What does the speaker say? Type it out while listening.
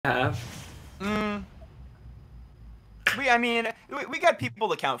have. I mean, we got people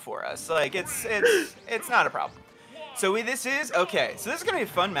to count for us. Like it's not a problem. So this is okay. So this is gonna be a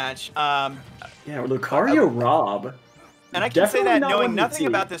fun match. Yeah, Lucario R.O.B. And I can say that knowing nothing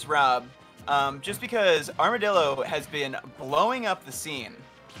about this R.O.B, just because Armadillo has been blowing up the scene.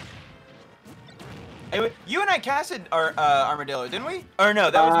 Anyway, you and I casted Armadillo, didn't we? Or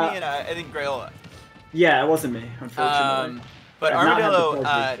no, that was me and I think Grayola. Yeah, it wasn't me, unfortunately. But Armadillo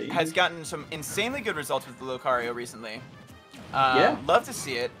has gotten some insanely good results with the Lucario recently. Yeah. Love to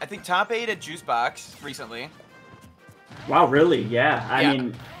see it. I think top 8 at Juicebox recently. Wow, really? Yeah. I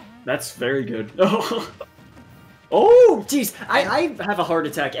mean, that's very good. Oh, jeez. I have a heart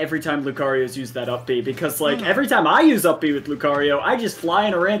attack every time Lucario's used that up B because, like, every time I use up B with Lucario, I just fly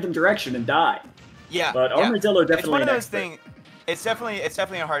in a random direction and die. Yeah. But Armadillo definitely. It's one of those things. It's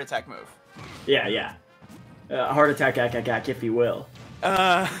definitely a heart attack move. Yeah, yeah. Heart attack, if you will.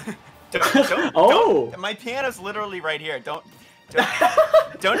 Don't, my piano's literally right here. Don't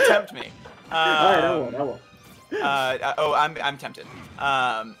tempt me. Alright, I won't. I'm tempted.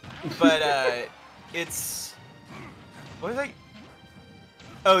 But it's what is it?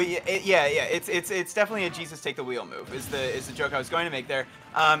 Oh yeah. It's definitely a Jesus take the wheel move. Is the joke I was going to make there.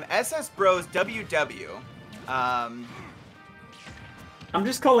 SSBROSWW. I'm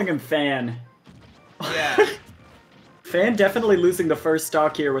just calling him Fan. Yeah. Fan definitely losing the first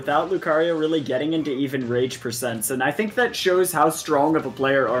stock here without Lucario really getting into even rage percents, and I think that shows how strong of a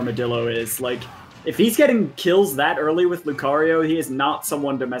player Armadillo is. Like, if he's getting kills that early with Lucario, he is not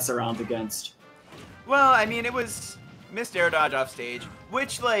someone to mess around against. Well, I mean, it was missed air dodge off stage,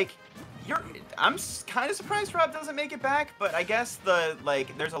 which, like, I'm kind of surprised R.O.B doesn't make it back, but I guess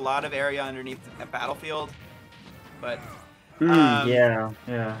there's a lot of area underneath the battlefield. But yeah.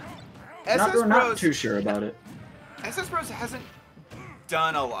 Not too sure about it. SSBROS hasn't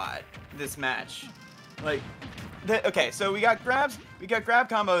done a lot this match. Like, okay, so we got grab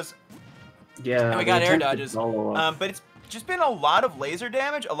combos. Yeah, and we got air dodges. But it's just been a lot of laser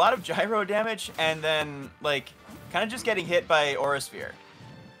damage, a lot of gyro damage, and then like kind of just getting hit by Aura Sphere.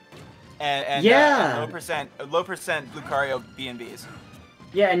 And low percent Lucario B&Bs.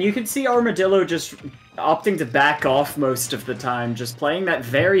 Yeah, and you can see Armadillo just opting to back off most of the time, just playing that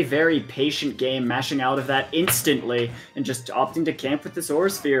very, very patient game, mashing out of that instantly, and just opting to camp with this Aura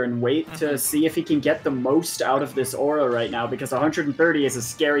Sphere and wait to see if he can get the most out of this Aura right now, because 130 is a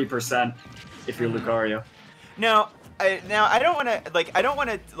scary percent if you're Lucario. Now I don't want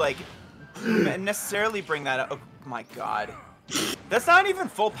to necessarily bring that up. Oh my god, that's not even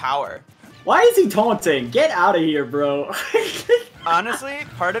full power. Why is he taunting? Get out of here, bro. Honestly,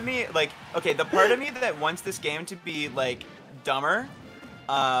 part of me, like, okay, the part of me that wants this game to be, like, dumber,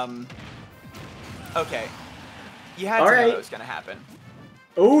 okay, you had to know that was going to happen.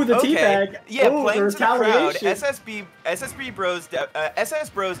 Oh, the teabag. Yeah, playing to the crowd,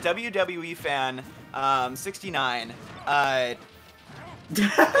 SSBROSWWEFAN 69,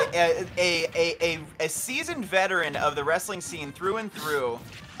 a seasoned veteran of the wrestling scene through and through,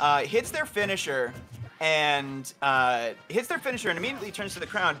 hits their finisher and immediately turns to the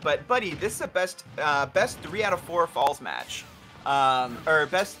crowd. But buddy, this is a best 3 out of 4 falls match, or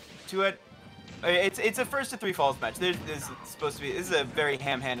best 2 out. It's a first to 3 falls match. This is supposed to be. This is a very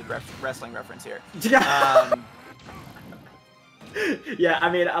ham-handed wrestling reference here. Yeah,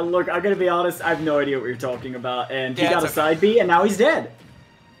 I mean, look, I'm gonna be honest. I have no idea what you're talking about, and he got a side B, and now he's dead.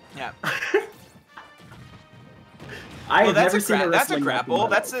 Yeah. I've never seen a that's a grapple.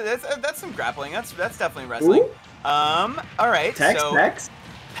 That's some grappling. That's definitely wrestling. Ooh. All right. Text.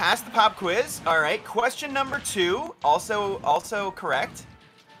 Pass the pop quiz. All right. Question number 2, also correct.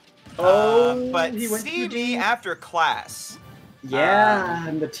 Oh, but see me after class. Yeah,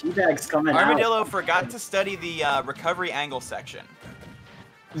 and the teabag's coming out. Armadillo forgot to study the recovery angle section.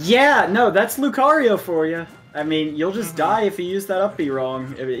 Yeah, no, that's Lucario for you. I mean, you'll just die if you use that up B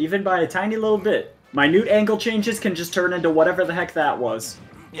wrong, even by a tiny little bit. Minute angle changes can just turn into whatever the heck that was.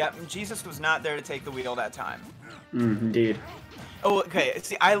 Yeah, Jesus was not there to take the wheel that time. Indeed. Oh, okay.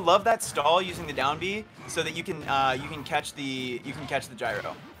 See, I love that stall using the down B so that you can catch the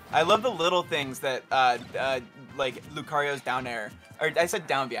gyro. I love the little things that like Lucario's down air, or I said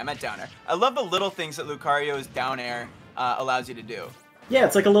down B, I meant down air. I love the little things that Lucario's down air allows you to do. Yeah,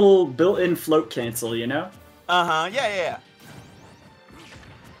 it's like a little built-in float cancel, you know? Yeah.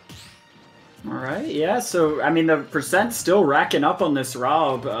 Alright, yeah, so, I mean, the percent's still racking up on this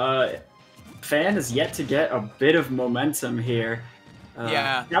R.O.B. Fan has yet to get a bit of momentum here.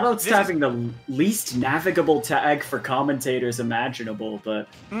 Yeah. Shoutouts to having the least navigable tag for commentators imaginable, but...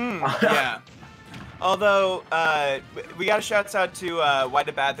 yeah. Although, we got to shout out to why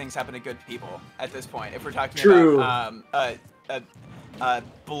do bad things happen to good people at this point, if we're talking about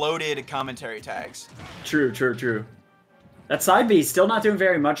bloated commentary tags. True. That side B still not doing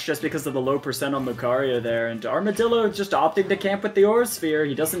very much just because of the low percent on Lucario there, and Armadillo just opting to camp with the Aura Sphere.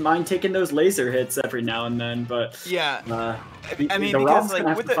 He doesn't mind taking those laser hits every now and then, but yeah, I mean, Rob's gonna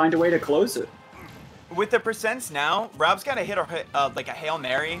have to find a way to close it. With the percents now, Rob's got to hit like a Hail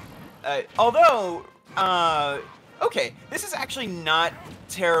Mary. Although, okay, this is actually not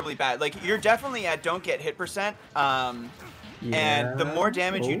terribly bad. Like, you're definitely at don't get hit percent. And the more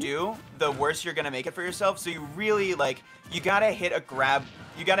damage you do, the worse you're gonna make it for yourself. So you really you gotta hit a grab.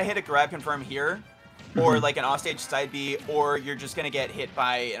 You gotta hit a grab confirm here, or like an offstage side B, or you're just gonna get hit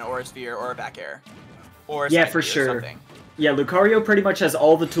by an Aura Sphere or a back air, or a side for B sure. or something. Yeah, Lucario pretty much has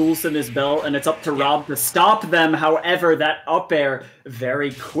all the tools in his belt, and it's up to Rob to stop them. However, that up air,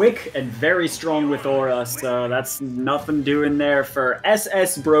 very quick and very strong with Aura, so that's nothing doing there for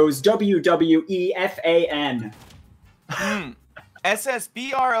SSBROSWWEFAN.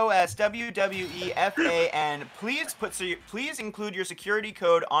 SSBROSWWEFAN. Please include your security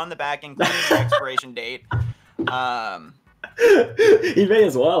code on the back, including the expiration date. He may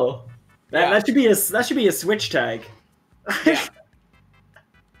as well. That should be a Switch tag. Yeah.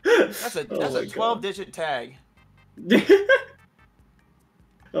 That's a 12-digit tag.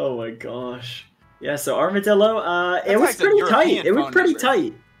 Oh my gosh. Yeah, so Armadillo, it was pretty tight. It was pretty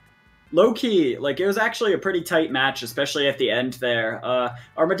tight. Low key, like it was actually a pretty tight match, especially at the end there.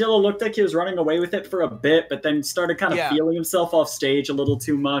 Armadillo looked like he was running away with it for a bit, but then started kind of feeling himself off stage a little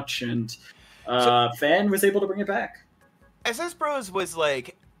too much, and Fan was able to bring it back. SSBros was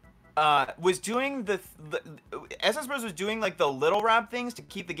like was doing SSBros was doing like the little Rob things to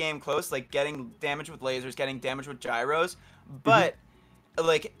keep the game close, like getting damage with lasers, getting damage with gyros, but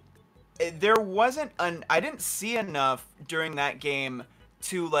like there wasn't I didn't see enough during that game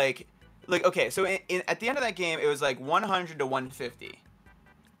to like okay, so at the end of that game it was like 100 to 150,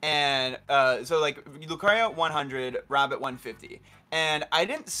 and so like Lucario at 100, Rob at 150, and I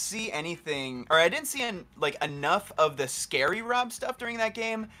didn't see anything, or I didn't see enough of the scary Rob stuff during that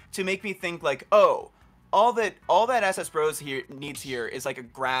game to make me think like, oh, all that SSBros here needs here is like a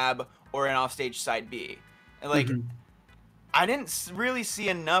grab or an offstage side B, and like I didn't really see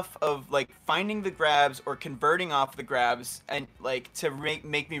enough of like finding the grabs or converting off the grabs and like to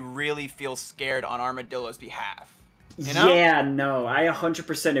make me really feel scared on Armadillo's behalf. You know? Yeah, no, I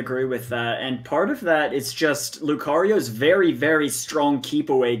 100% agree with that. And part of that is just Lucario's very, very strong keep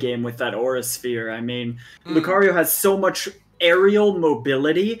away game with that Aura Sphere. I mean, Lucario has so much aerial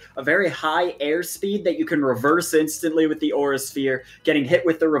mobility, a very high airspeed that you can reverse instantly with the Aura Sphere. Getting hit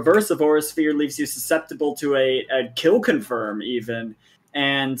with the reverse of Aura Sphere leaves you susceptible to a kill confirm even.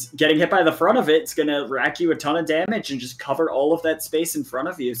 And getting hit by the front of it's going to rack you a ton of damage and just cover all of that space in front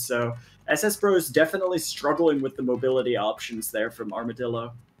of you. So SSBros definitely struggling with the mobility options there from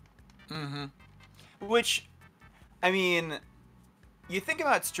Armadillo. Which, I mean, you think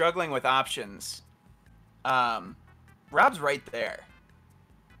about struggling with options. Rob's right there.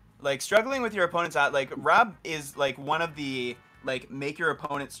 Like, struggling with your opponent's out, like, Rob is, like, one of the, like, make your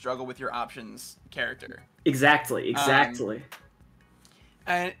opponent struggle with your options character. Exactly.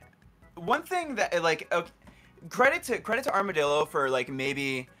 And one thing that, like, okay, credit to Armadillo for, like,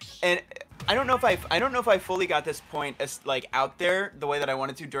 maybe, and I don't know if I fully got this point as, like, out there the way that I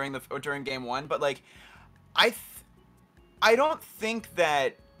wanted to during game one, but, like, I don't think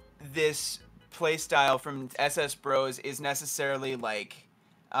that this playstyle from SSBros is necessarily like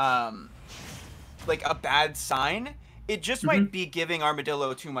a bad sign. It just might be giving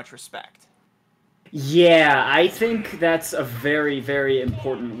Armadillo too much respect. Yeah, I think that's a very, very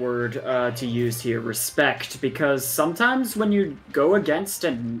important word to use here, respect, because sometimes when you go against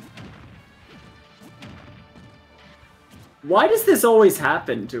an... Why does this always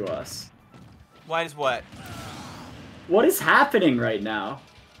happen to us? Why does what? What is happening right now?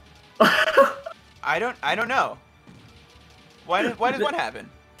 I don't know. Why does what happen?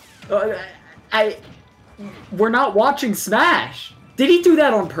 We're not watching Smash. Did he do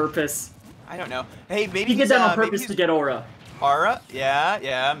that on purpose? I don't know. Hey, maybe he did that on purpose to get Aura. Aura?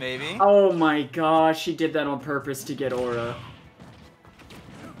 Yeah, maybe. Oh my gosh, he did that on purpose to get Aura.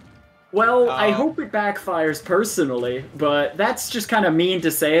 Well, I hope it backfires personally, but that's just kind of mean to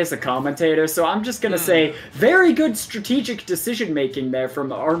say as a commentator, so I'm just gonna say very good strategic decision-making there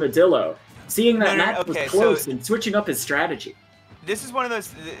from Armadillo, seeing that match was close and switching up his strategy. This is one of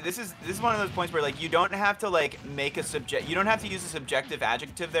those. This is one of those points where like you don't have to like make a You don't have to use a subjective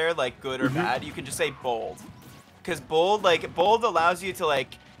adjective there, like good or bad. You can just say bold, because bold allows you to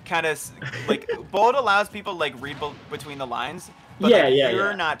like kind of like Bold allows people like read between the lines, but Yeah, like, yeah,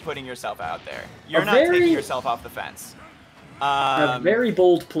 you're yeah. not putting yourself out there. You're not taking yourself off the fence. A very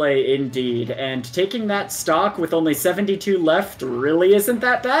bold play indeed, and taking that stock with only 72 left really isn't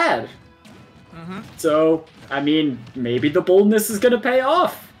that bad. So, I mean, maybe the boldness is going to pay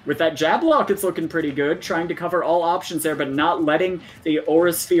off. With that jab lock, it's looking pretty good, trying to cover all options there, but not letting the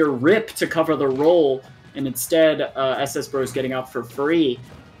Aura Sphere rip to cover the roll, and instead, SSBROS getting up for free.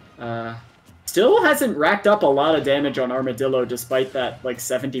 Still hasn't racked up a lot of damage on Armadillo despite that, like,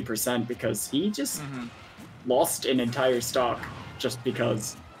 70%, because he just lost an entire stock just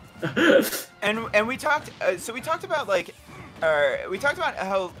because. and we talked, so we talked about, like, we talked about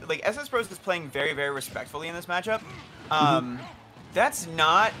how, like, SSBROS is playing very, very respectfully in this matchup. That's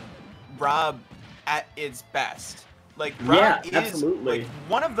not R.O.B at its best. Like, R.O.B is absolutely. like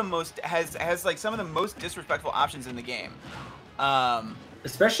one of the most has like some of the most disrespectful options in the game.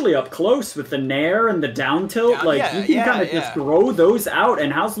 Especially up close with the nair and the down tilt, you can kind of just throw those out,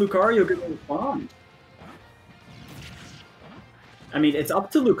 and how's Lucario going to respond? I mean, it's up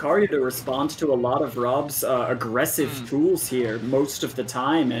to Lucario to respond to a lot of R.O.B's aggressive tools here most of the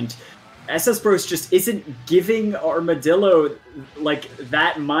time, and SSBROS just isn't giving Armadillo, like,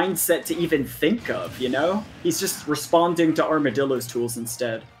 that mindset to even think of, you know? He's just responding to Armadillo's tools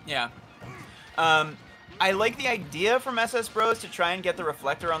instead. Yeah. I like the idea from SSBROS to try and get the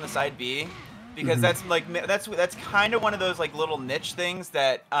reflector on the side B, because that's, like, that's kind of one of those, like, little niche things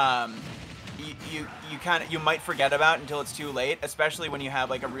that, you might forget about until it's too late, especially when you have,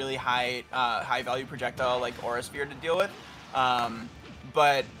 like, a really high value projectile like Aura Sphere to deal with.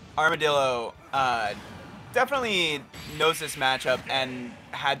 But Armadillo definitely knows this matchup and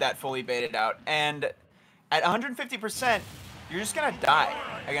had that fully baited out. And at 150%, you're just gonna die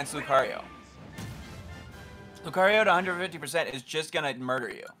against Lucario. Lucario at 150% is just gonna murder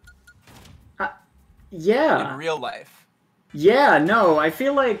you. Yeah. In real life. Yeah, no, I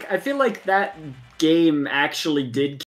feel like that game actually did